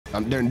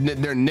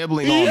They're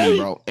nibbling on me,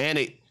 bro. And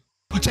it.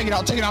 Take it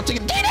out. Take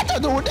it. Damn, that's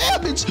doing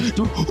damage.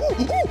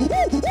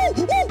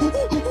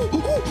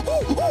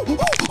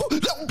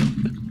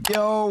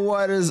 Yo,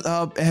 what is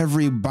up,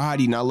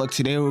 everybody? Now look,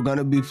 today we're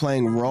gonna be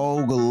playing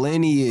Rouge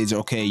Lineage.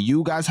 Okay,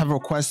 you guys have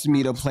requested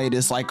me to play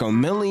this like a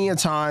million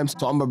times,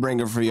 so I'm gonna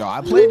bring it for y'all.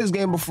 I played this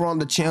game before on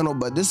the channel,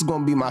 but this is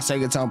gonna be my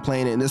second time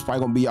playing it, and this is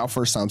probably gonna be y'all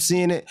first time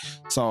seeing it.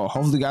 So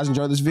hopefully you guys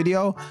enjoy this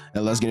video,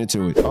 and let's get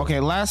into it. Okay,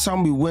 last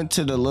time we went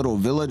to the little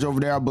village over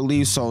there, I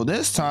believe. So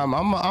this time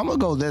I'm gonna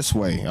go this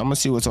way. I'm gonna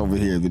see what's over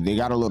here. They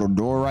got a little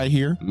door right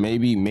here.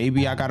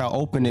 Maybe I gotta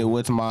open it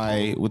with my.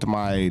 I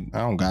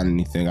don't got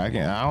anything. I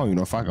don't even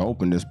know if I can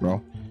open this,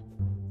 bro.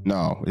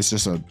 No, it's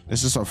just a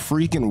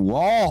freaking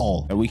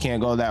wall, and we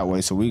can't go that way,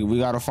 so we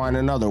gotta find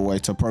another way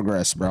to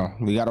progress, bro.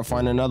 We gotta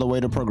find another way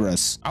to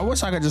progress. I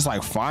wish I could just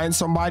like find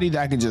somebody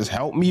that could just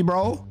help me,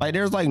 bro. Like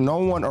there's like no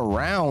one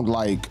around.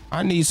 Like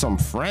I need some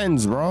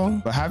friends,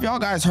 bro. But have y'all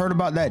guys heard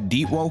about that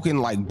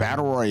deepwoken like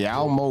battle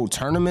royale mode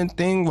tournament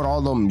thing with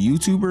all them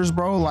YouTubers,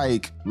 bro?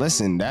 Like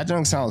listen, that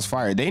junk sounds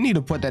fire. They need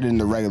to put that in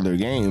the regular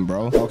game,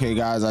 bro. Okay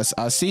guys,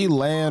 I see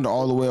land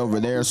all the way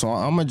over there, so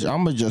I'm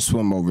gonna just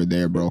swim over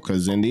there, bro,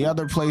 because in the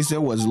other place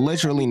there was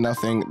literally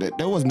nothing.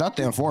 There was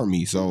nothing for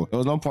me, so there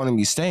was no point in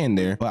me staying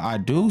there. But I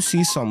do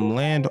see some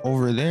land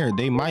over there.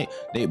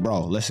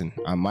 Bro, listen,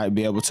 I might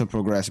be able to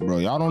progress, bro.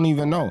 Y'all don't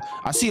even know.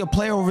 I see a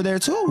player over there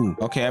too.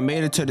 Okay, I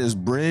made it to this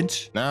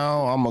bridge.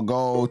 Now I'm gonna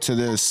go to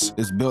this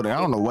building.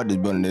 I don't know what this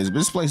building is, but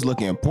this place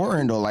looking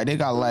important though. Like they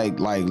got like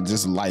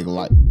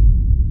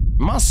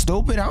am I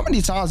stupid? How many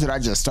times did I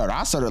just start?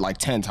 I started like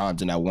 10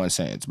 times in that one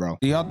sentence, bro.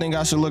 Do y'all think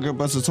I should look up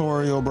a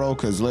tutorial, bro?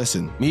 Because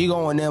listen, me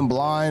going in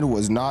blind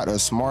was not a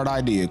smart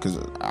idea because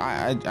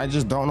I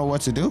just don't know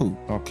what to do.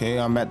 Okay,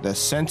 I'm at the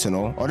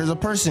Sentinel. Oh, there's a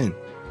person.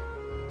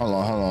 Hold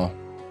on.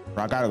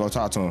 Bro, I gotta go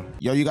talk to him.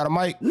 Yo, you got a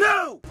mic?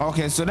 No!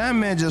 Okay, so that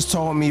man just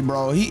told me,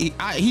 bro, he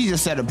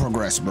just said to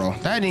progress, bro.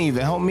 That didn't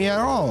even help me at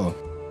all.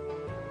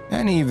 That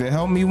didn't even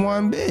help me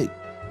one bit.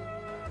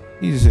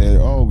 He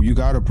said, oh, you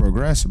gotta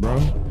progress, bro.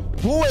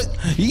 What?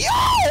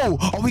 Yo!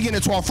 Are we getting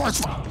into our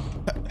first fight?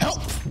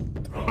 Help!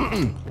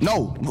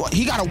 No,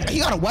 he got a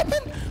weapon?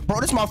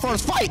 Bro, this is my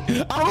first fight.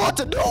 I don't know what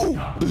to do.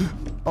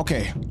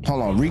 Okay,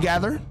 hold on.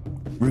 Regather,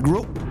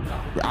 regroup.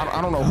 I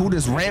don't know who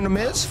this random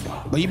is,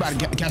 but you about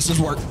to catch this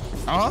work.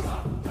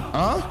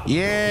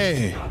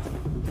 Yeah.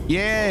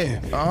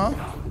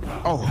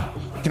 Oh,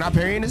 can I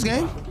parry in this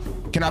game?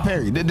 Can I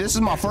parry? This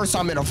is my first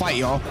time in a fight,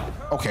 y'all.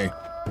 Okay.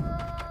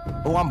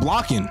 Oh, I'm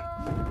blocking.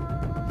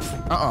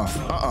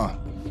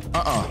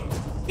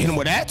 Hit him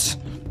with that.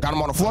 Got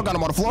him on the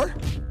floor.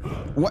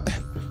 What?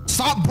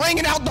 Stop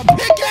bringing out the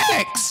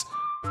pickaxe.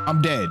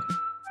 I'm dead.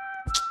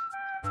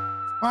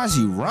 Why is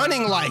he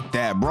running like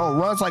that, bro?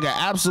 Runs like an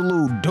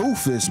absolute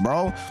doofus,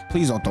 bro.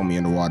 Please don't throw me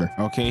in the water.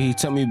 Okay, he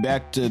took me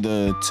back to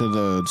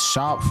the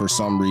shop for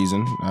some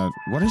reason.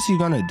 What is he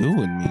gonna do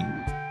with me?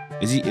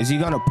 Is he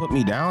gonna put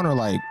me down or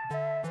like?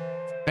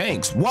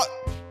 Thanks. What?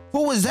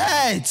 Who was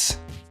that?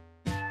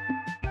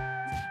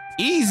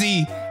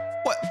 Easy.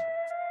 What?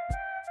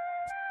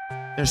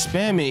 They're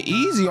spamming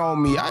easy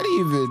on me. I didn't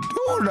even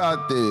do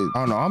nothing.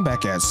 Oh no, I'm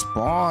back at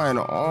spawn.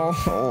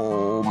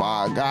 Oh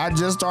my God, I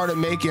just started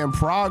making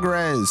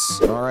progress.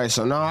 All right,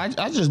 so now I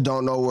just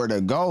don't know where to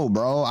go,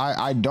 bro.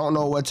 I don't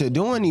know what to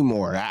do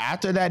anymore.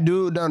 After that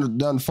dude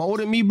done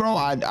folded me, bro,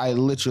 I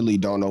literally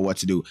don't know what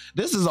to do.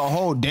 This is a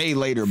whole day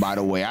later, by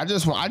the way. I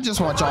just want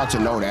y'all to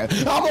know that.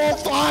 I'm on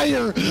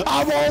fire.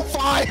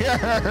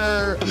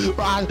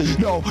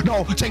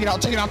 No, take it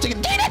out. Damn,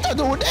 that's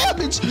doing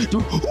damage.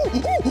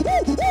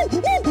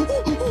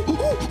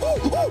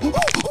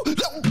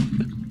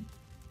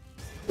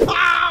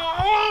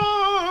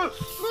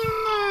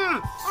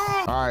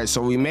 All right,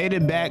 so we made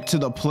it back to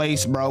the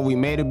place, bro. We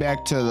made it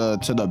back to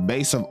the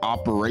base of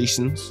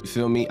operations. You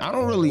feel me? I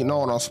don't really know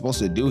what I'm supposed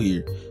to do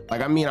here.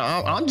 Like, I mean,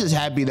 I'm just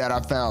happy that I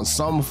found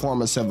some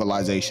form of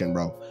civilization,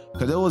 bro.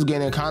 Because it was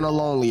getting kind of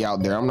lonely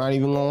out there. I'm not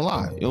even gonna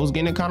lie. It was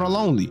getting kind of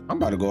lonely. I'm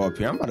about to go up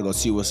here. I'm about to go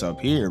see what's up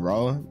here,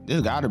 bro.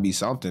 There's gotta be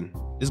something.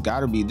 This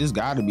gotta be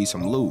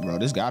some loot, bro.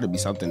 There's gotta be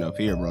something up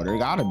here, bro. There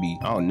gotta be.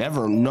 Oh,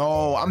 never.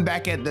 No, I'm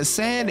back at the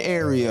sand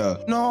area.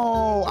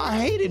 No, I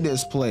hated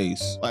this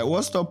place. Like,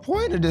 what's the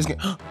point of this game?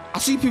 I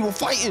see people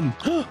fighting.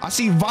 I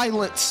see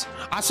violence.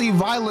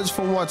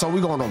 For once. Oh, we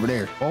going over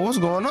there. Oh, what's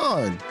going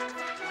on?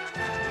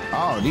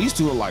 Oh, these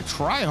two are like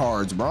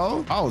tryhards,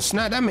 bro. Oh,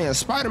 snap. That man's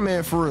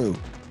Spider-Man for real.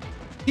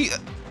 He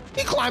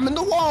climbing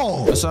the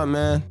wall. What's up,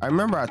 man? I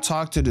remember I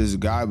talked to this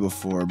guy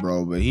before,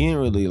 bro, but he didn't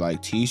really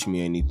like teach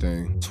me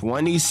anything.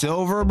 20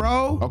 silver,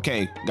 bro?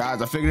 Okay,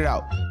 guys, I figured it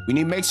out. We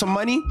need to make some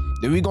money.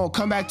 Then we gonna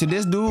come back to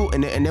this dude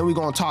and then we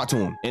gonna talk to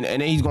him. And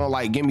then he's gonna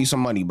like give me some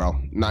money, bro.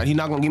 Nah, he's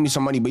not gonna give me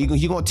some money, but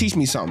he gonna teach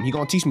me something.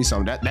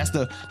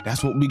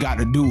 That's what we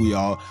gotta do,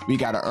 y'all. We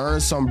gotta earn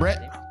some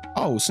bread.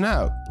 Oh,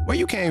 snap. Where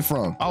you came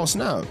from? Oh,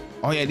 snap.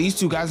 Oh yeah, these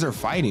two guys are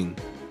fighting.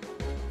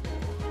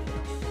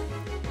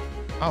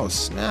 Oh,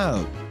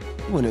 snap.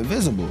 You went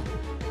invisible.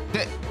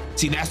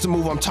 See, that's the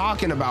move I'm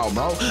talking about,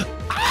 bro.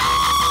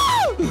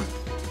 Ah!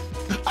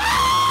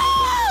 Ah!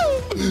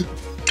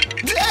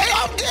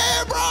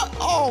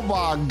 Oh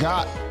my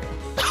God.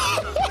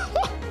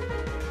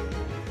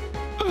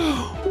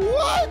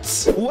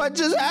 What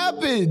just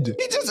happened?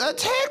 He just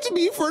attacked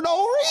me for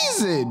no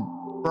reason.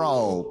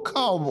 Bro,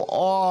 come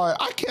on.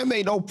 I can't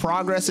make no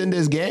progress in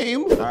this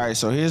game. All right,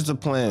 so here's the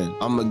plan.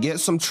 I'm gonna get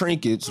some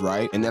trinkets,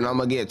 right? And then I'm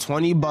gonna get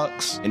 20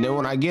 bucks. And then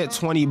when I get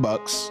 20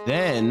 bucks,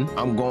 then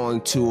I'm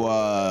going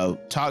to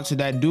talk to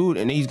that dude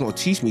and he's gonna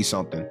teach me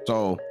something.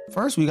 So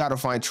first we gotta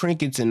find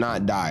trinkets and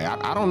not die.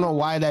 I don't know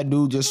why that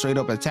dude just straight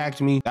up attacked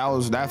me.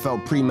 That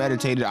felt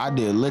premeditated. I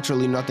did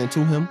literally nothing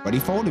to him, but he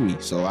folded me.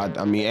 So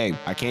I mean, hey,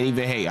 I can't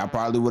even hate. I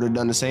probably would have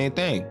done the same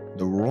thing.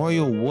 The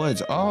Royal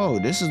Woods. Oh,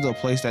 this is the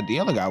place that the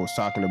other guy was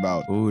talking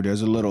about. Ooh,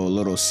 there's a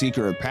little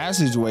secret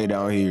passageway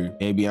down here.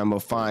 Maybe I'm gonna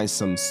find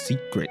some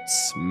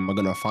secrets. Am I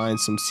gonna find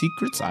some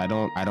secrets? I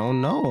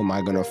don't know. Am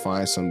I gonna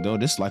find some though?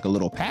 This is like a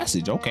little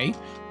passage. Okay,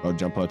 I'll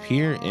jump up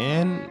here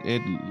and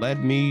it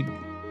led me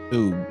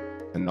to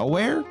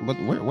nowhere. But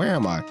where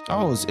am I?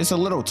 Oh, it's a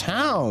little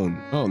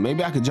town. Oh,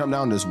 maybe I could jump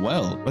down this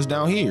well. What's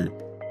down here?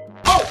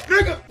 Oh,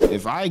 nigga.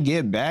 If I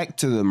get back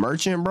to the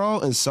merchant, bro,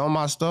 and sell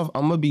my stuff,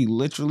 I'm gonna be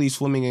literally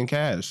swimming in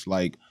cash.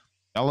 Like,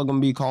 y'all are gonna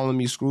be calling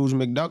me Scrooge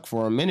McDuck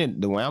for a minute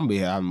the way I'm be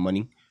having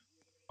money.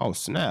 Oh,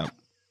 snap.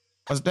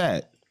 What's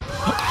that?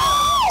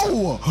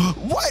 Oh!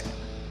 What?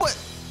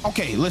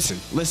 Okay, listen.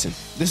 This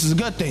is a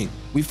good thing.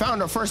 We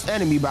found our first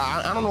enemy, but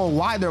I don't know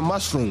why they're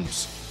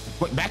mushrooms.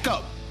 Wait, back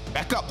up.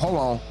 Hold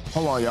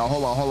on, y'all.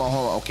 Hold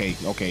on.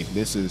 Okay.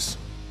 This is...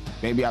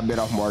 Maybe I bit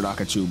off more than I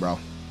could chew, bro.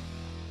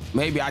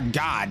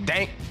 God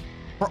dang,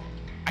 bro,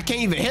 I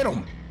can't even hit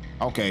him.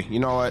 Okay, you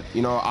know what?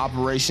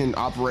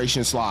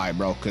 Operation slide,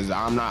 bro. Cause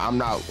I'm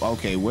not.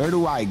 Okay, where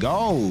do I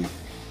go?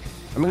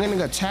 I'm getting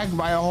attacked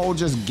by a whole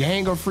just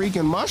gang of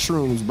freaking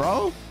mushrooms,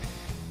 bro.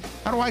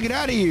 How do I get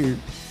out of here?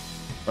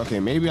 Okay,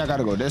 maybe I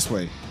gotta go this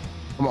way.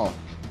 Come on,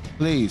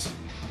 please.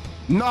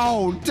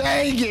 No,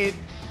 dang it.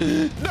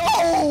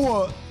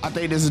 No, I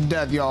think this is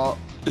death, y'all.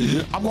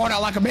 I'm going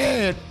out like a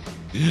man.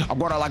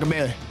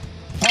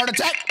 Heart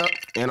attack.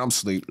 And I'm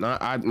asleep.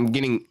 I'm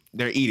getting,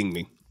 they're eating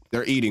me.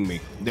 I'm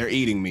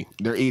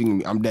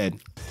dead.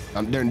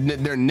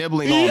 They're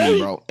nibbling on me,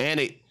 bro. And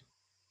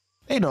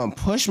they done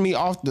pushed me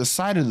off the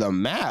side of the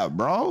map,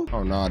 bro.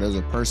 Oh no, there's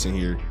a person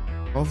here.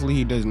 Hopefully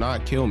he does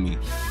not kill me.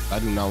 I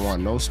do not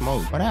want no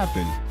smoke. What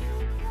happened?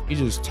 He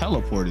just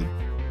teleported.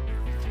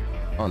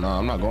 Oh no,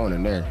 I'm not going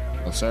in there.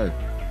 No, sir.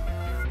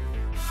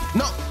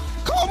 No,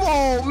 come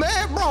on,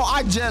 man, bro.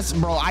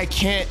 I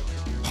can't.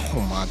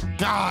 Oh my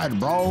God,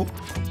 bro.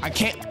 I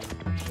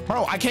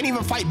can't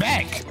even fight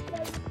back.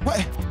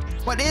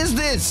 What is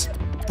this?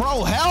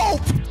 Bro,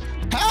 help!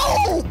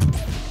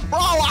 Bro,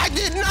 I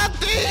did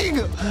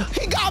nothing.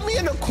 He got me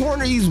in the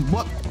corner.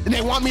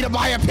 They want me to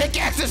buy a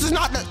pickaxe. This is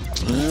not the...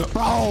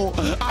 Bro,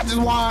 I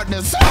just want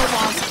to sell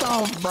my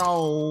stuff,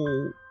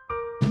 bro.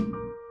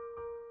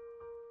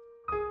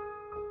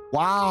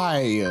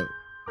 Why,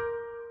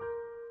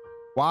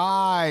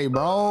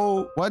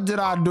 bro? What did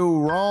I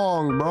do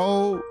wrong,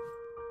 bro?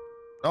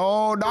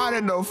 No, not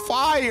in the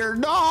fire,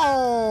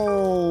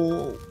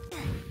 no!